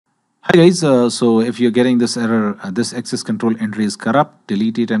Hi guys, so if you're getting this error, this access control entry is corrupt,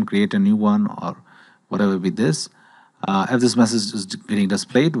 delete it and create a new one or whatever with this. If this message is getting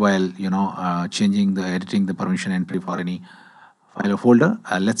displayed while changing the editing the permission entry for any file or folder,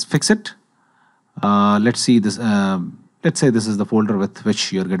 let's fix it. Let's see this. Let's say this is the folder with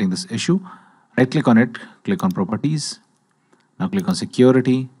which you're getting this issue. Right click on it, click on properties. Now click on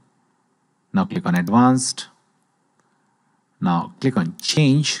security. Now click on advanced. Now click on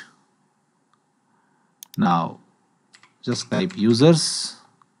change. Now just type users,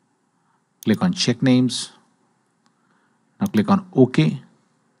 click on check names. Now click on OK.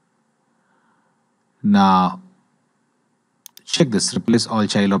 Now check this, replace all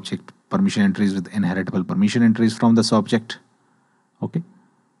child object permission entries with inheritable permission entries from this object. Okay.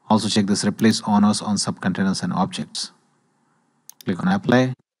 Also check this, replace owners on subcontainers and objects. Click on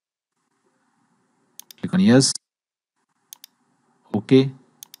apply, click on yes, OK,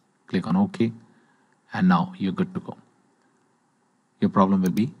 click on OK, and now you're good to go. Your problem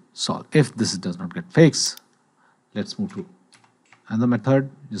will be solved. If this does not get fixed, let's move to another method.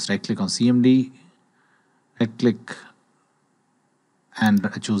 Just right click on CMD, right click and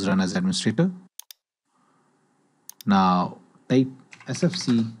choose run as administrator. Now type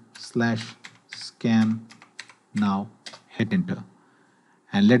sfc/scan. Now hit enter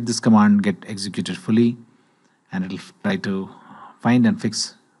and let this command get executed fully, and it'll try to find and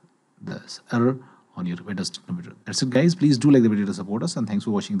fix this error on your Windows computer. That's it guys. Please do like the video to support us, and thanks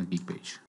for watching the Geek page.